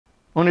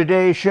On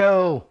today's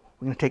show,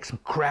 we're going to take some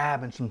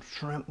crab and some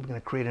shrimp. We're going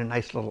to create a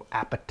nice little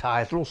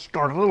appetizer, a little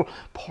starter, a little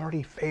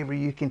party favor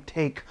you can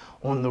take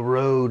on the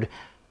road.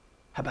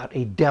 How about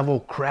a devil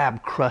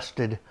crab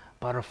crusted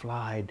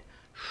butterflied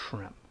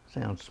shrimp?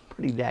 Sounds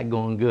pretty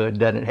daggone good,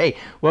 doesn't it? Hey,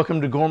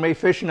 welcome to Gourmet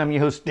Fishing. I'm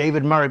your host,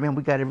 David Murray. Man,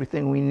 we got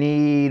everything we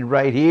need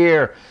right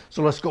here.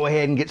 So let's go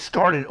ahead and get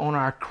started on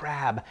our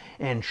crab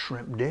and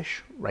shrimp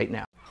dish right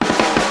now.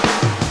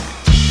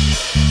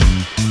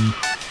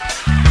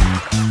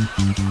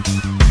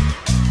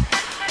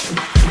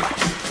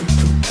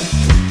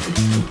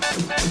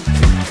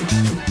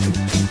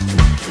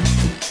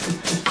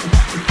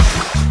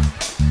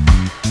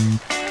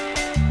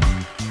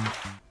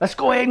 Let's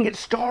go ahead and get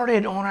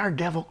started on our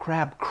devil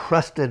crab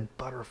crusted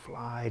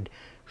butterflied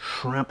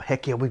shrimp.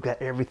 Heck yeah, we've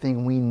got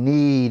everything we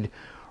need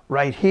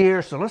right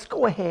here. So let's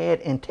go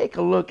ahead and take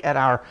a look at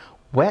our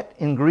wet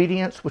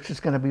ingredients, which is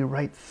going to be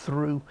right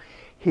through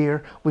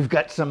here. We've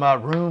got some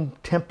room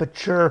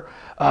temperature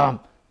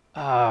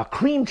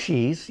cream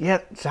cheese. Yeah,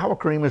 sour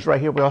cream is right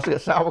here. We also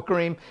got sour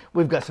cream.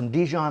 We've got some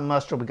Dijon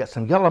mustard. We've got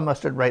some yellow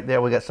mustard right there.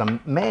 We got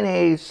some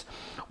mayonnaise.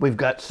 We've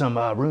got some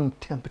room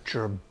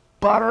temperature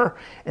butter,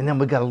 and then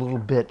we got a little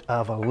bit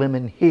of a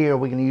lemon here.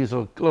 We're going to use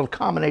a little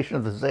combination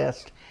of the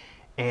zest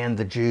and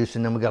the juice,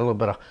 and then we got a little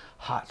bit of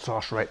hot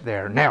sauce right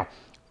there. Now,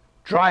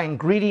 dry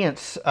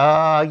ingredients.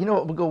 You know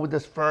what? We'll go with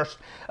this first.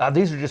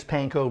 These are just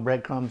panko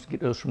breadcrumbs. Get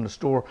those from the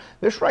store.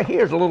 This right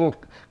here is a little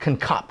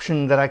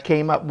concoction that I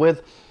came up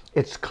with.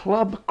 It's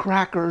club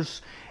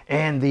crackers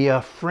and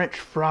the French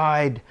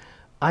fried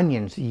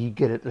onions you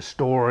get at the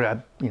store. I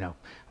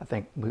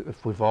think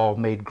if we've all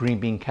made green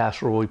bean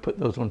casserole, we put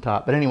those on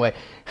top. But anyway,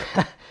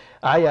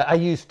 I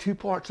use 2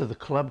 parts of the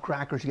club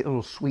crackers to get a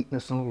little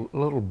sweetness and a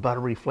little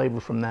buttery flavor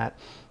from that,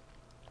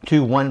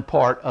 to 1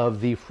 part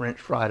of the French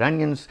fried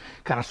onions.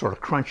 Kind of sort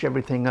of crunch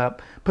everything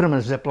up, put them in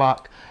a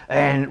Ziploc,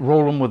 and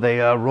roll them with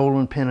a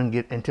rolling pin and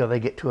get until they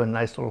get to a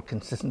nice little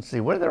consistency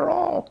where they're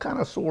all kind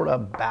of sort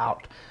of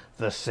about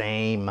the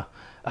same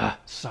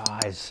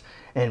size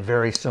and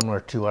very similar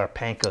to our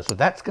panko. So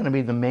that's going to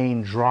be the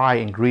main dry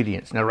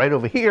ingredients. Now right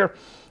over here,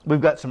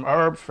 we've got some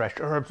herbs, fresh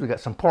herbs. We've got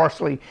some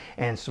parsley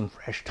and some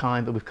fresh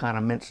thyme that we've kind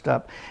of minced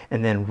up.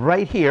 And then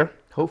right here,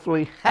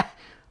 hopefully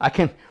I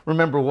can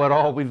remember what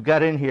all we've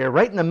got in here.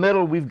 Right in the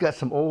middle, we've got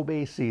some Old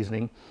Bay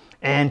seasoning.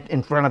 And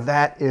in front of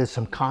that is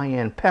some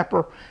cayenne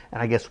pepper.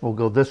 And I guess we'll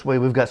go this way.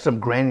 We've got some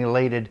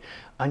granulated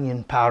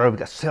onion powder. We've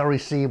got celery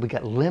seed. We've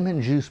got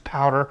lemon juice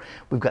powder.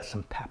 We've got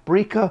some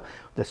paprika.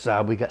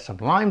 We got some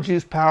lime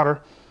juice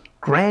powder,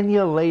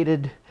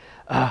 granulated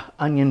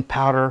onion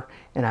powder.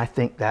 And I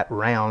think that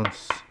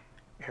rounds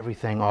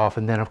everything off.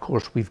 And then, of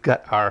course, we've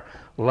got our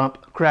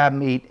lump crab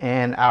meat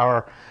and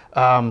our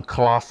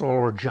colossal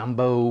or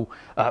jumbo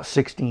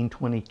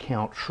 16-20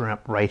 count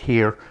shrimp right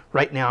here.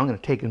 Right now, I'm going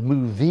to take and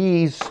move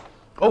these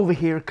over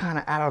here kind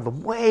of out of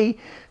the way,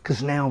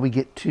 because now we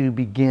get to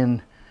begin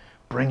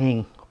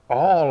bringing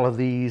all of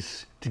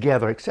these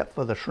together except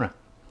for the shrimp.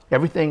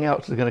 Everything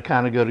else is going to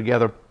kind of go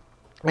together,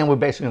 and we're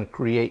basically going to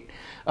create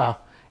a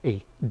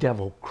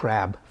devil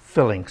crab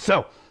filling.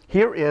 So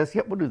here is,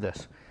 yep, we'll do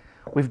this.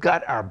 We've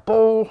got our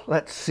bowl.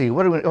 Let's see,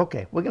 what are we,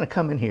 okay, we're going to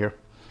come in here.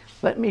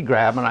 Let me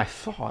grab, and I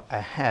thought I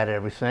had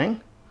everything,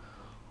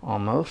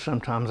 almost.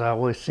 Sometimes I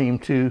always seem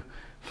to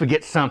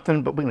forget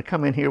something, but we're going to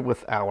come in here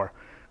with our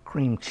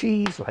cream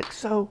cheese, like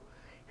so.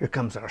 Here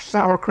comes our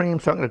sour cream.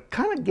 So I'm going to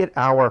kind of get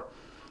our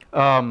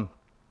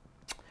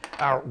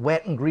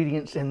wet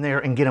ingredients in there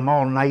and get them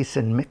all nice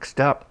and mixed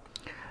up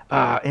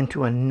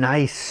into a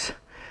nice,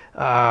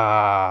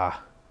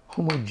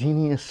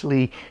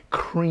 homogeneously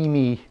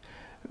creamy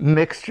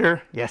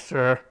mixture. Yes,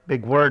 sir.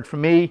 Big word for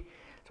me.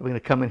 So we're going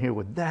to come in here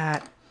with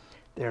that.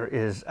 There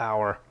is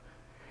our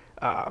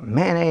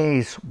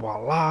mayonnaise.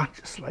 Voila,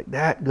 just like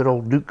that. Good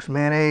old Duke's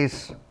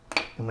mayonnaise.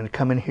 I'm going to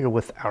come in here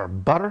with our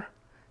butter,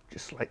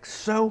 just like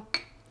so.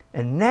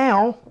 And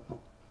now,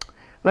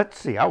 let's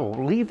see, I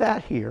will leave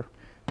that here,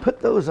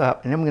 put those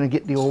up, and then we're going to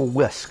get the old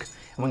whisk.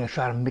 And we're going to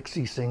try to mix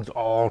these things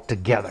all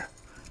together.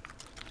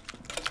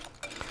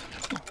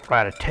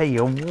 Right, to tell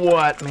you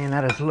what, man,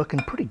 that is looking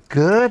pretty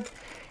good.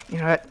 You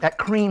know, that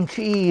cream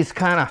cheese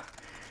kind of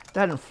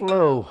doesn't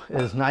flow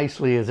as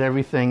nicely as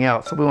everything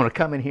else. So we want to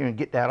come in here and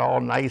get that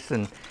all nice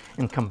and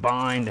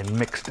combined and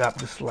mixed up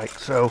just like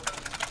so.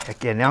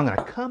 Again, now I'm going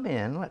to come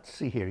in. Let's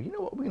see here. You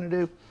know what we're going to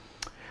do?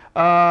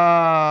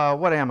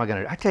 What am I going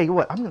to do? I tell you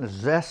what, I'm going to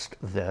zest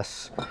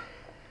this.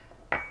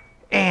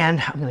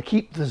 And I'm going to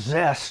keep the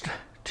zest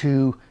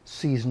to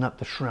season up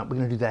the shrimp. We're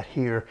going to do that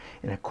here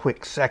in a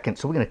quick second.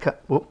 So we're going to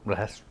cut, whoop,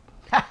 let's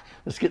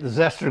get the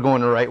zester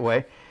going the right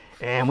way.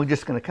 And we're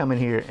just going to come in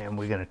here and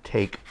we're going to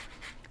take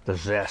the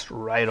zest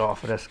right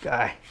off of this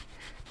guy.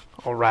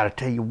 All right, I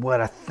tell you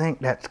what, I think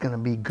that's going to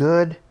be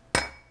good.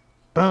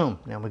 Boom.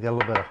 Now we got a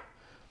little bit of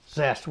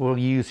zest we'll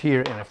use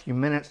here in a few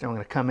minutes. Now I'm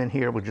going to come in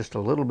here with just a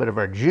little bit of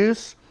our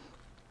juice.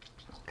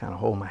 Kind of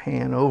hold my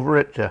hand over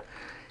it to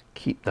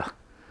keep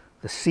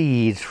the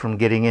seeds from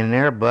getting in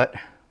there, but,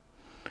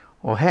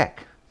 well,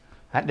 heck,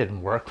 that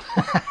didn't work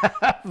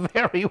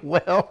very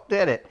well,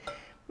 did it?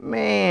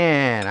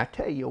 Man, I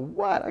tell you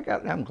what,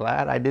 I'm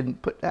glad I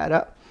didn't put that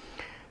up.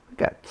 We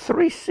got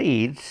 3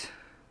 seeds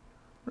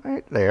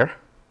right there.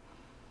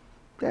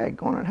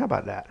 Daggone it, how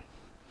about that?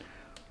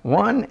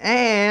 1,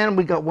 and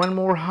we got 1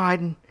 more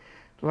hiding.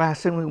 The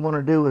last thing we want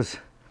to do is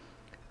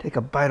take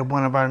a bite of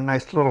one of our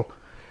nice little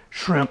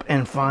shrimp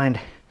and find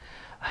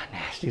a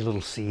nasty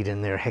little seed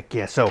in there. Heck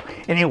yeah. So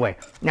anyway,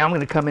 now I'm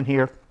going to come in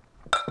here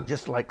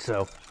just like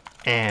so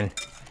and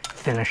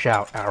finish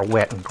out our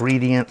wet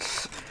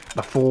ingredients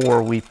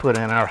before we put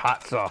in our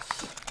hot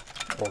sauce.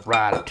 All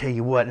right, I'll tell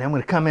you what, and I'm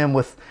going to come in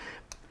with,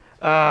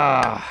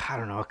 I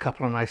don't know, a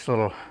couple of nice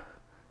little,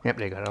 yep,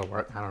 there you go, that'll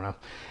work, I don't know.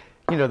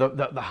 You know,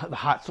 the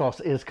hot sauce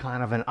is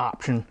kind of an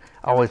option.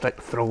 I always like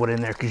to throw it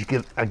in there because you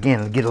get,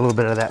 again, get a little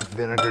bit of that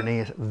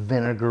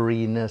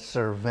vinegariness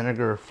or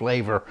vinegar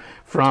flavor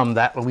from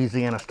that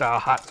Louisiana style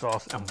hot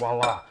sauce, and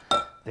voila,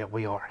 there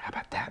we are. How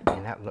about that,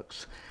 man? That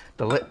looks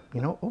delicious.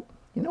 You know, oh,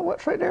 you know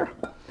what's right there?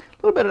 A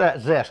little bit of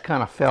that zest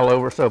kind of fell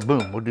over, so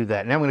boom, we'll do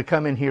that. Now I'm going to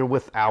come in here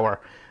with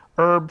our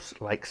herbs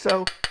like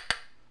so,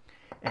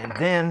 and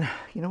then,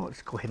 you know what,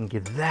 let's go ahead and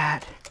get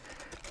that.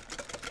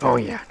 Oh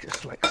yeah,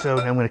 just like so.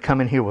 Now I'm going to come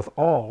in here with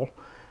all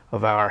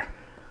of our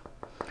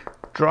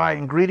dry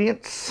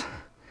ingredients.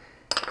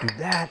 Do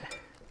that.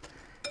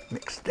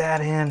 Mix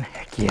that in.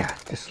 Heck yeah,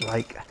 just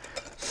like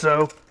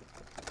so.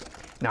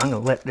 Now I'm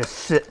going to let this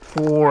sit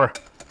for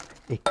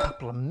a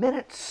couple of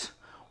minutes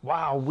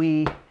while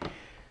we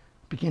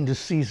begin to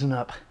season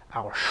up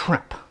our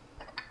shrimp.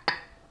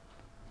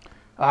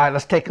 All right,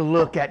 let's take a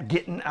look at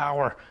getting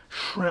our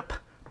shrimp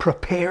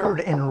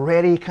prepared and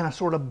ready, kind of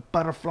sort of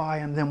butterfly,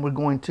 and then we're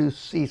going to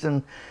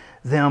season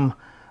them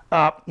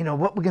up. You know,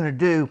 what we're going to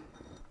do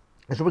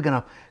is we're going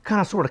to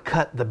kind of sort of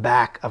cut the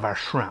back of our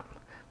shrimp.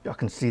 Y'all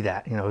can see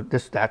that, you know,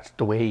 that's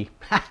the way he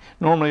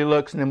normally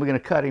looks, and then we're going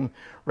to cut him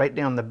right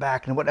down the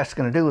back, and what that's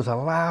going to do is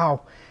allow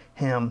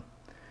him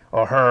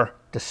or her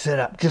to sit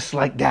up just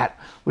like that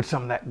with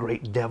some of that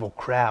great devil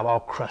crab all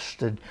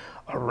crusted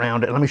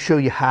around it. Let me show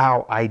you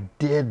how I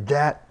did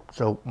that.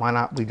 So why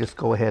not we just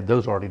go ahead?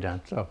 Those are already done.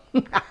 So,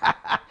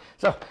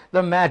 so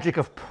the magic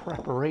of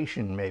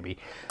preparation, maybe.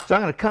 So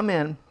I'm going to come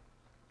in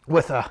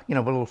with a, you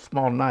know, a little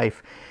small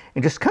knife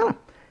and just kind of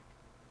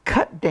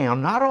cut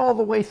down, not all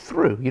the way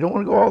through. You don't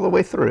want to go all the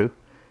way through,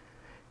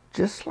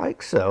 just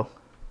like so.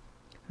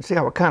 And see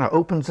how it kind of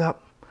opens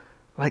up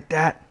like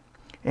that.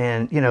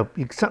 And you know,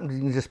 something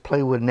you can just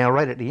play with. Now,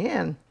 right at the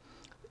end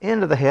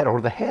of the head,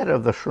 or the head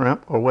of the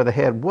shrimp, or where the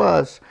head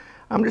was,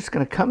 I'm just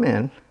going to come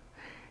in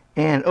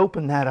and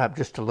open that up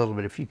just a little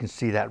bit, if you can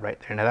see that right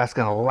there. Now that's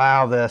going to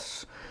allow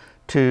this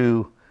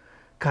to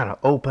kind of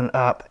open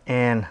up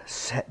and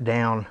set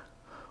down,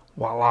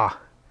 voila,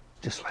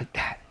 just like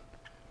that.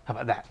 How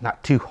about that?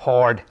 Not too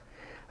hard.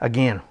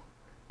 Again,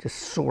 just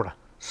sort of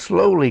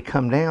slowly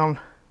come down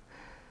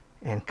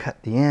and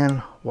cut the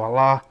end,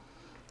 voila.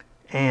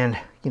 And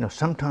you know,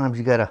 sometimes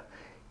you gotta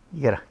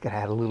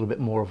add a little bit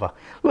more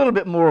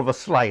of a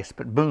slice,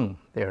 but boom,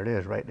 there it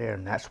is right there,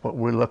 and that's what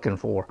we're looking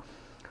for.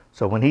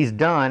 So when he's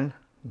done,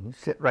 you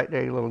sit right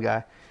there, you little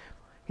guy.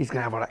 He's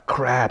gonna have all that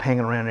crab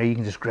hanging around there. You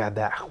can just grab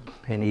that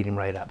and eat him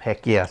right up.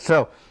 Heck yeah!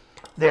 So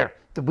there,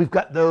 we've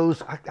got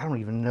those. I don't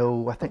even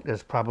know. I think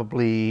there's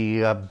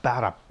probably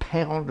about a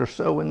pound or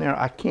so in there.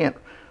 I can't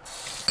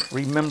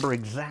remember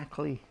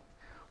exactly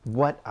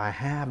what I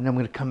have. And then I'm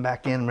gonna come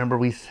back in. Remember,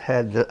 we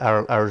had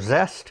our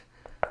zest.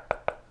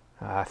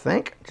 I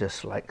think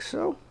just like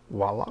so.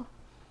 Voila.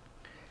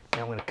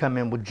 Now I'm gonna come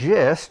in with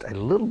just a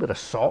little bit of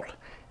salt.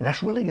 And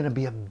that's really going to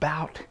be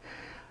about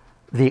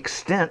the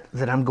extent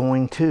that I'm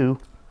going to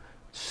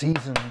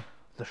season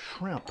the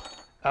shrimp.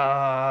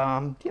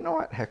 You know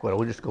what? Heck, well,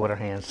 we'll just go with our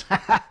hands.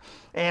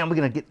 And we're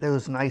going to get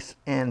those nice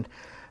and,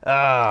 you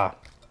know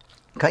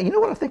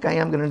what I think I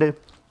am going to do?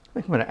 I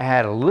think I'm going to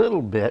add a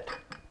little bit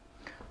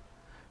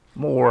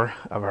more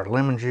of our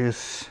lemon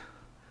juice.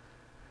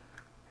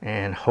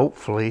 And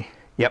hopefully,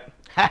 yep,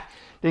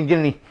 didn't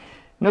get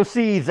no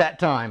seeds that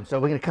time.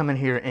 So we're going to come in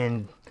here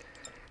and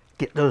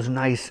get those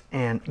nice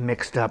and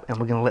mixed up, and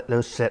we're going to let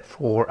those sit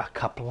for a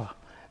couple of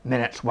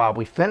minutes while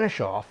we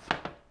finish off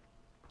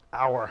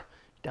our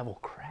devil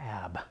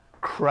crab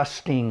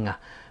crusting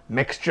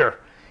mixture.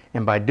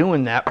 And by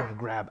doing that, we're going to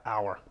grab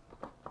our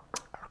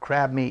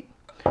crab meat.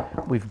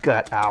 We've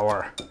got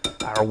our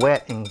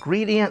wet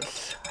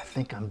ingredients. I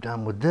think I'm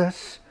done with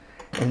this.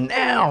 And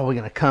now we're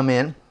going to come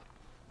in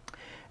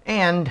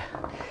and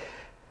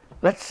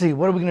let's see,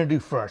 what are we going to do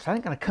first? I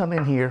think I'm going to come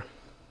in here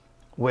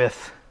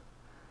with,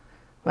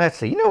 let's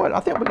see, you know what? I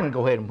think we're going to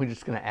go ahead and we're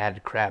just going to add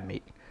the crab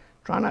meat.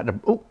 Try not to,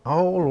 oh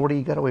Lordy,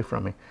 you got away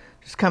from me.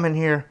 Just come in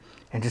here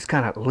and just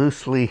kind of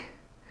loosely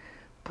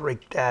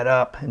break that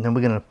up. And then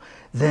we're going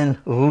to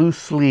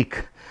loosely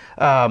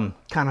kind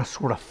of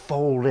sort of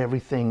fold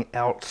everything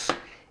else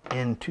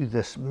into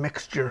this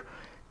mixture.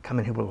 Come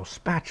in here with a little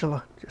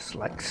spatula, just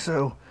like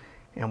so.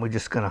 And we're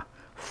just going to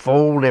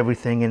fold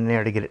everything in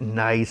there to get it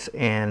nice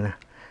and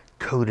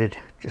coated,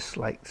 just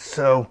like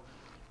so.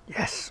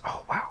 Yes,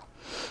 oh wow.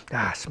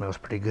 Ah, smells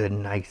pretty good,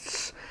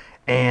 nice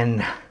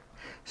and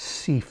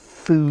seafood.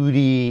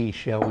 foodie,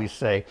 shall we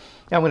say.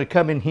 Now I'm going to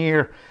come in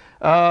here,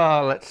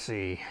 let's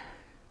see,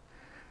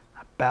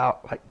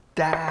 about like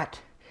that,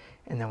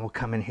 and then we'll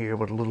come in here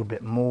with a little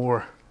bit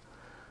more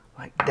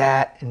like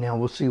that, and now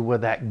we'll see where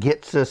that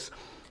gets us,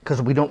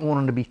 because we don't want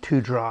them to be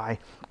too dry,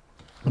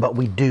 but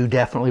we do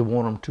definitely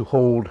want them to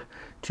hold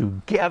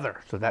together.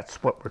 So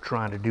that's what we're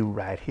trying to do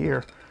right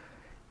here.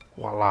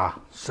 Voila.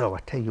 So I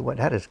tell you what,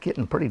 that is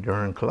getting pretty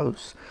darn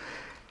close.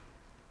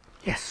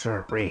 Yes,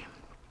 sirree.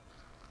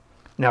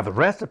 Now the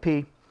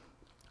recipe,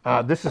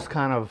 this is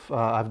kind of,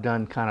 I've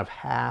done kind of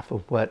half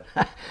of what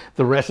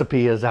the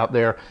recipe is out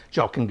there.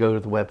 Y'all can go to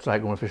the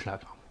website,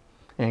 gourmetfishing.com,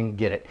 and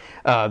get it.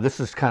 This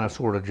is kind of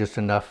sort of just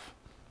enough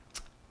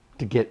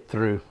to get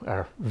through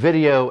our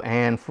video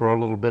and for a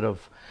little bit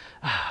of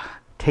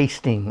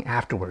tasting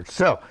afterwards.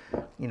 So,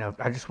 you know,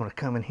 I just want to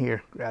come in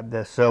here, grab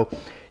this. So,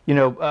 you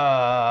know,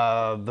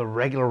 the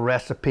regular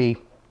recipe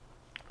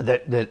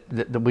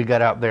that we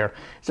got out there,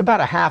 it's about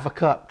a half a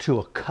cup to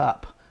a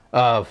cup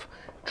of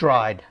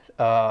dried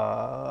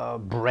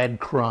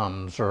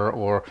breadcrumbs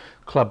or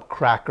club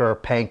cracker,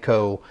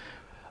 panko,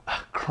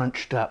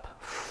 crunched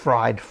up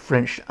fried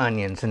French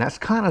onions, and that's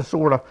kind of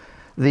sort of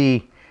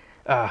the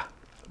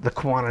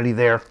quantity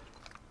there.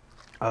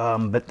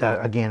 But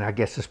again, I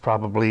guess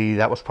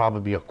that was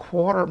probably a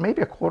quarter,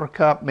 maybe a quarter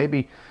cup,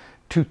 maybe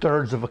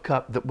 2/3 of a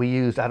cup that we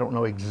used. I don't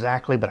know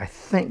exactly, but I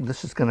think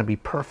this is going to be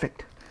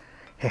perfect.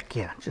 Heck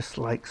yeah, just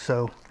like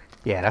so.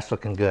 Yeah, that's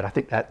looking good. I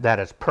think that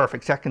is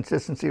perfect. That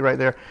consistency right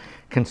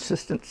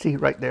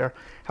there,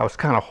 how it's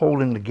kind of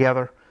holding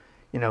together,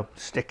 you know,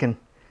 sticking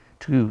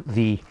to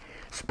the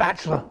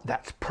spatula.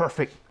 That's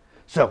perfect.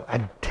 So I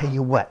tell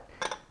you what,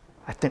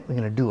 I think we're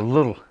going to do a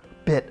little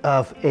bit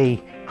of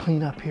a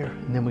cleanup here,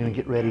 and then we're going to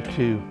get ready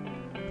to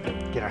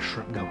get our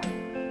shrimp going.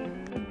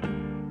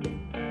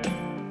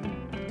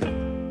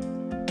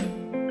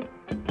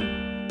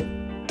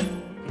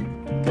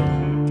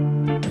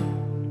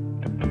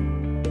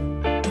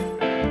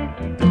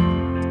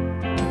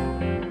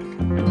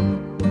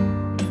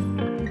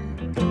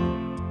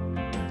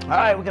 All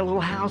right, we got a little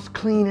house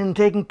cleaning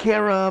taken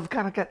care of,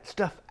 kind of got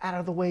stuff out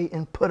of the way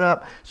and put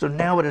up. So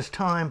now it is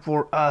time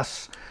for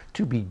us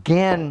to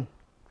begin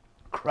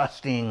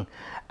crusting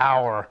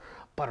our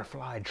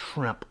butterflied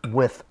shrimp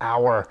with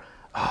our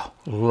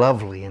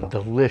lovely and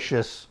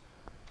delicious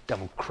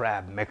deviled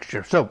crab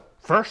mixture. So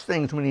first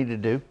things we need to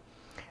do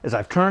is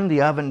I've turned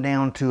the oven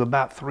down to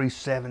about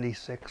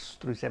 376,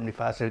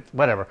 375,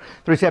 whatever,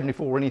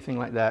 374, anything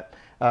like that.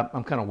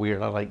 I'm kind of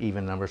weird. I like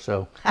even numbers,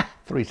 so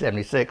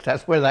 376,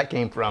 that's where that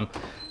came from.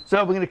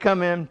 So we're going to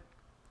come in.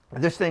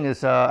 This thing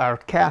is, our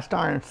cast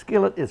iron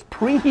skillet is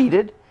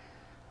preheated.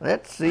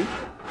 Let's see,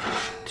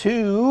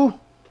 to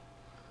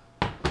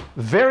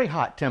very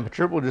hot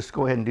temperature. We'll just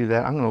go ahead and do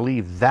that. I'm going to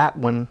leave that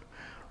one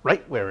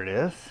right where it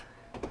is.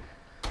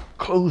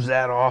 Close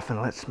that off,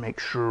 and let's make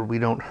sure we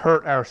don't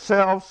hurt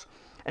ourselves.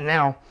 And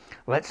now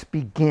let's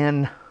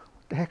begin.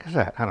 What the heck is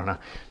that? I don't know.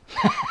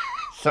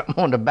 Something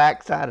on the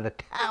back side of the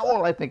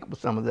towel. I think it was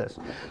some of this.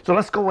 So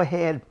let's go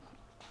ahead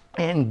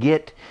and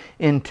get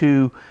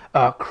into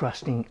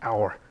crusting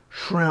our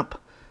shrimp.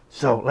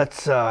 So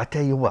let's, I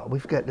tell you what,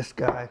 we've got this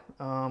guy,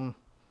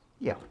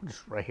 yeah,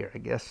 just right here, I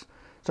guess.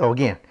 So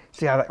again,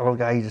 see how that little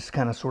guy, he just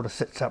kind of sort of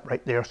sits up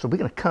right there. So we're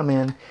going to come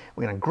in,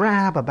 we're going to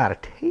grab about a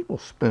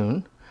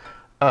tablespoon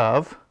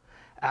of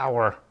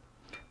our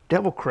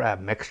devil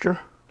crab mixture.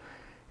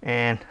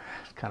 And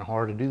it's kind of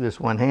hard to do this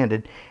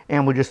one-handed.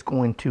 And we're just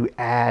going to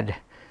add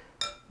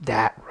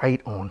that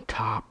right on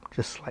top,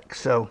 just like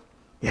so.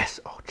 Yes,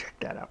 oh, check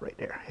that out right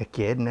there. Heck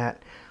yeah, isn't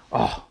that?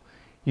 Oh,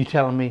 you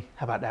telling me,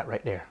 how about that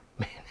right there?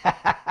 Man,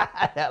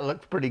 that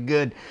looks pretty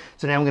good.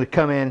 So now I'm going to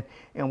come in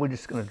and we're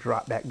just going to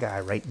drop that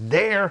guy right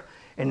there.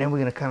 And then we're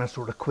going to kind of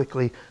sort of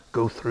quickly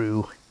go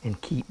through and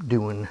keep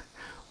doing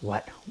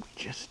what we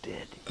just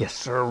did. Yes,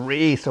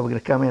 sirree. So we're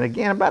going to come in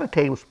again, about a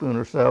tablespoon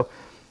or so.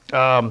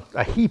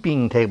 A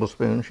heaping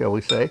tablespoon, shall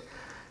we say.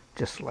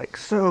 Just like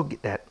so.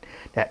 Get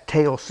that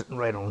tail sitting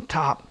right on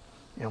top.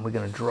 And we're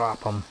going to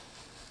drop them.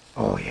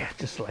 Oh yeah,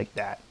 just like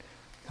that.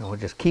 And we'll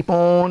just keep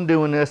on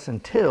doing this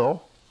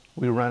until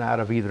we run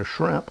out of either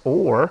shrimp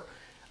or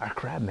our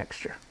crab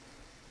mixture.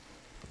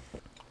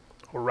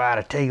 All right,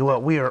 I tell you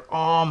what, we are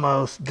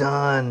almost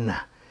done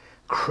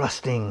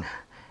crusting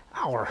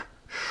our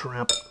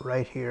shrimp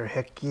right here.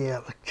 Heck yeah,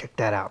 look, check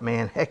that out,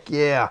 man. Heck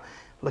yeah.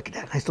 Look at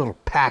that nice little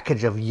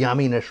package of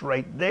yumminess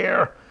right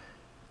there.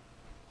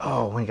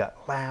 Oh, we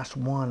got last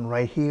one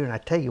right here. And I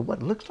tell you what,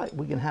 it looks like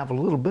we can have a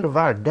little bit of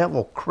our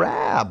devil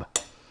crab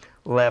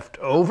left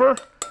over.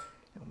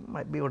 We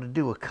might be able to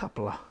do a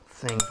couple of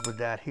things with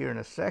that here in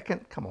a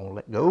second. Come on,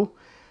 let go.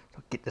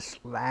 So get this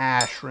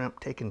last shrimp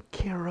taken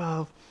care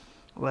of.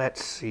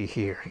 Let's see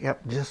here.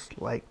 Yep,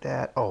 just like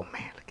that. Oh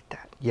man, look at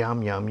that.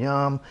 Yum, yum,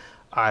 yum.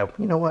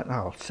 You know what?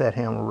 I'll set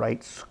him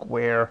right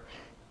square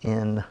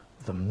in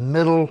the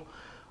middle.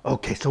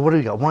 Okay, so what do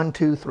we got? 1,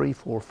 2, 3,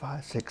 4,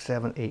 5, 6,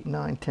 7, 8,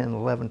 9, 10,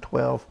 11,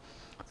 12,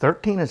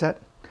 13. Is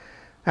that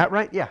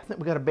right? Yeah, I think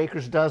we got a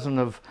baker's dozen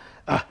of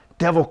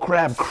devil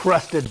crab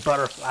crusted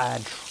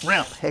butterflied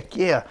shrimp. Heck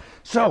yeah.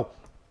 So,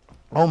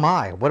 oh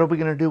my, what are we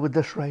going to do with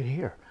this right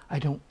here? I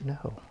don't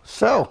know.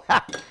 So,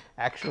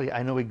 actually,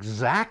 I know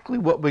exactly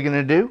what we're going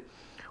to do.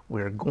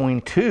 We're going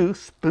to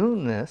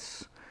spoon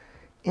this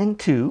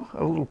into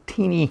a little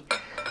teeny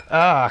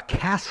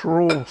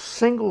casserole,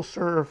 single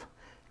serve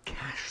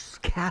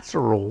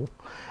casserole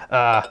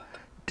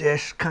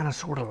dish, kind of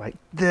sort of like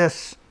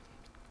this.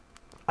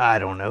 I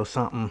don't know,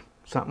 something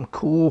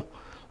cool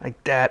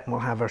like that. We'll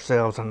have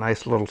ourselves a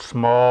nice little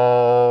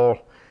small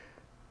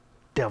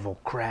devil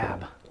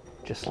crab,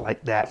 just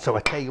like that. So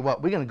I tell you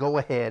what, we're going to go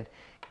ahead,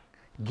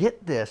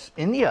 get this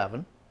in the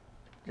oven,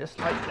 just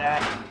like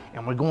that,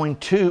 and we're going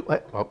to,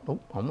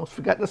 almost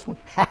forgot this one.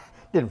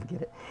 Didn't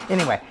forget it.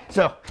 Anyway,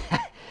 so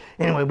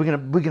anyway,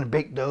 we're gonna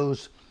bake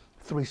those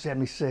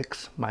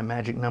 376, my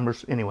magic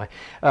numbers. Anyway,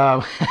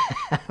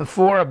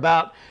 for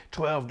about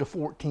 12 to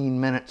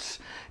 14 minutes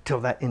till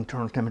that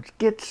internal temperature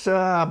gets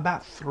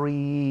about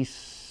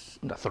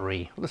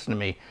listen to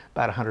me,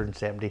 about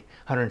 170,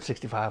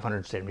 165,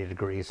 170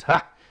 degrees.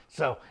 Ha!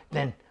 So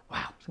then,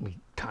 wow, it's gonna be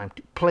time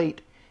to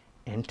plate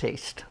and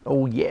taste.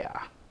 Oh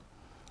yeah.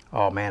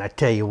 Oh man, I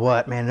tell you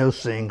what, man,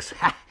 those things,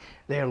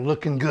 they're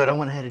looking good. I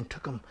went ahead and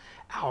took them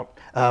out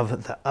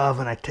of the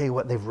oven. I tell you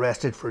what, they've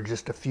rested for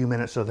just a few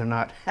minutes, so they're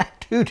not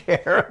too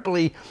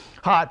terribly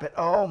hot. But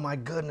oh my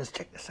goodness,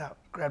 check this out.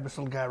 Grab this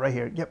little guy right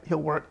here. Yep, he'll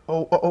work.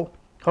 Oh,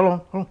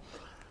 hold on.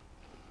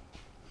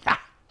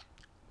 Ah,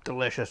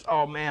 delicious.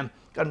 Oh man,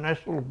 got a nice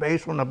little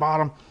base on the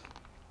bottom.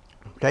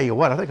 Tell you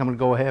what, I think I'm gonna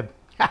go ahead,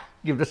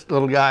 give this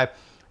little guy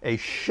a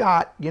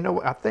shot. You know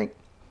what? I think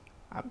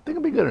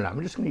it'll be good enough.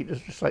 I'm just gonna eat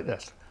this just like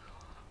this.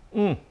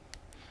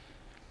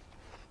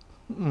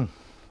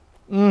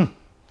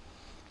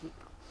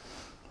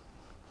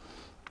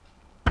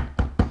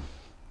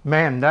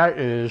 Man, that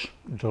is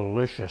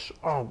delicious.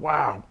 Oh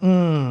wow.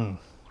 Give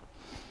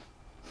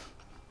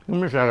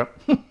me a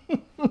second.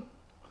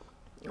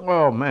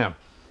 Oh man,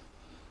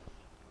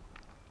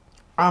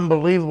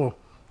 unbelievable.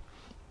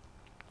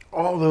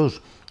 All those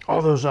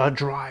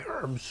dry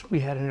herbs we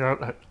had in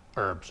our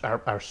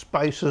our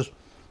spices.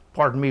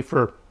 Pardon me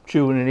for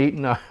chewing and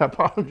eating. I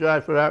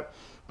apologize for that.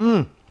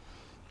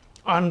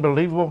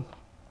 Unbelievable.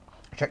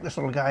 Check this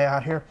little guy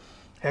out here.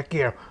 Heck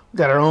yeah. We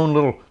got our own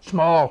little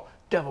small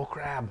devil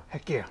crab.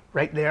 Heck yeah.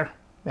 Right there.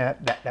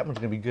 That one's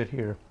going to be good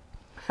here.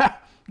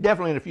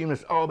 Definitely in a few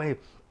minutes. Oh, man.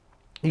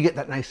 You get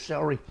that nice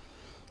celery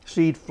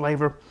seed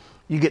flavor.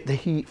 You get the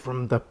heat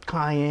from the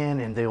cayenne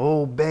and the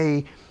Old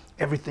Bay.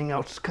 Everything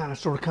else kind of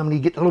sort of coming. You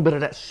get a little bit of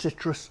that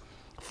citrus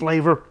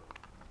flavor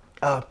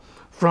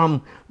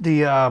from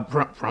the,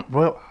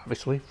 well,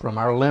 obviously from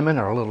our lemon,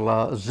 our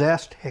little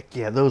zest. Heck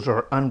yeah, those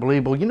are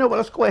unbelievable. You know what,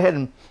 let's go ahead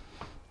and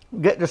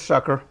get this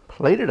sucker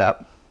plated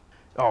up.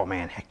 Oh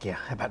man, heck yeah,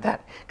 how about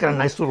that? Got a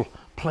nice little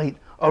plate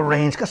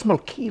arranged. Got some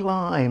little key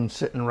limes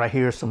sitting right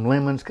here, some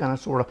lemons, kind of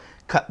sort of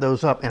cut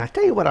those up. And I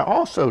tell you what I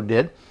also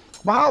did,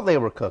 while they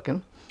were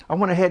cooking, I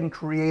went ahead and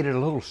created a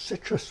little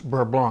citrus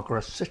beurre blanc, or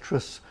a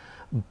citrus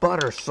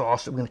butter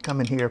sauce. We're gonna come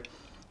in here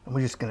and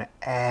we're just gonna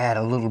add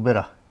a little bit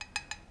of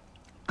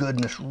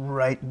goodness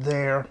right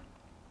there.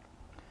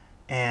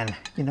 And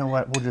you know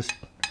what, we'll just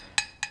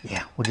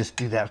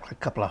do that. Like a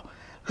couple of,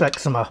 like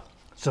some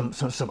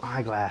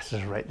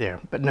eyeglasses right there.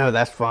 But no,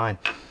 that's fine.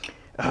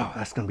 Oh,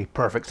 that's gonna be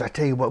perfect. So I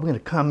tell you what, we're gonna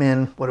come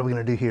in. What are we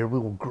gonna do here? We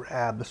will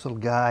grab this little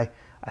guy.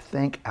 I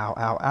think,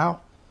 ow.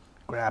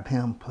 Grab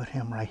him, put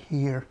him right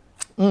here.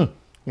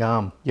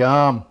 Yum.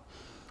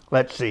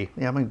 Let's see.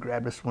 Yeah, I'm gonna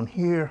grab this one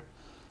here.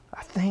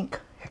 I think,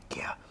 heck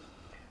yeah.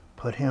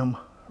 Put him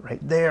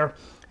right there.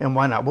 And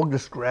why not? We'll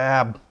just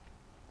grab,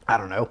 I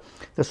don't know,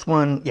 this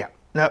one. Yeah,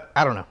 no,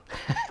 I don't know.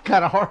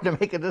 Kind of hard to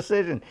make a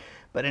decision.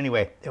 But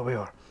anyway, there we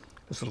are.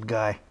 This little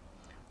guy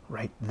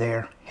right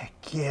there. Heck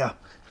yeah.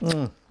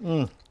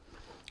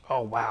 Oh,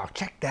 wow.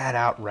 Check that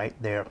out right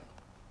there.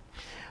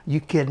 You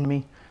kidding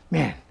me?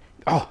 Man.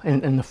 Oh,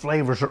 and the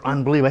flavors are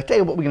unbelievable. I tell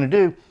you what we're going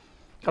to do.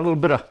 Got a little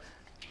bit of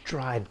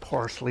dried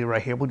parsley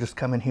right here. We'll just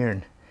come in here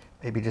and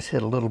maybe just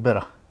hit a little bit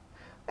of,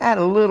 add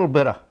a little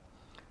bit of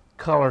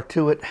color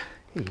to it.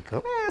 Here you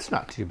go. It's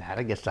not too bad.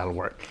 I guess that'll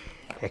work.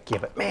 Heck yeah,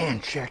 but man,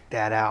 check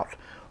that out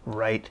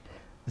right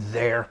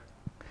there.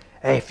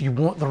 Hey, if you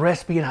want the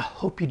recipe, and I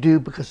hope you do,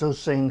 because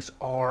those things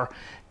are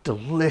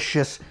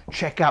delicious,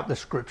 check out the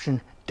description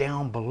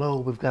down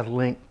below. We've got a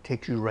link,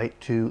 takes you right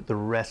to the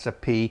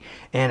recipe.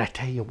 And I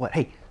tell you what,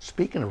 hey,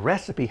 speaking of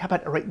recipe, how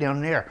about right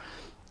down there?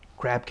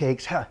 Crab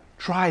cakes.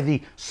 Try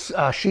the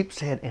sheep's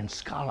head and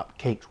scallop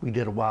cakes we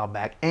did a while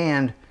back.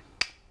 And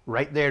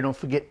right there, don't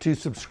forget to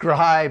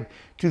subscribe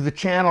to the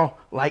channel.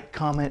 Like,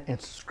 comment,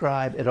 and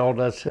subscribe. It all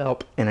does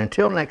help. And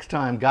until next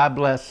time, God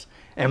bless,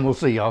 and we'll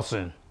see y'all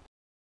soon.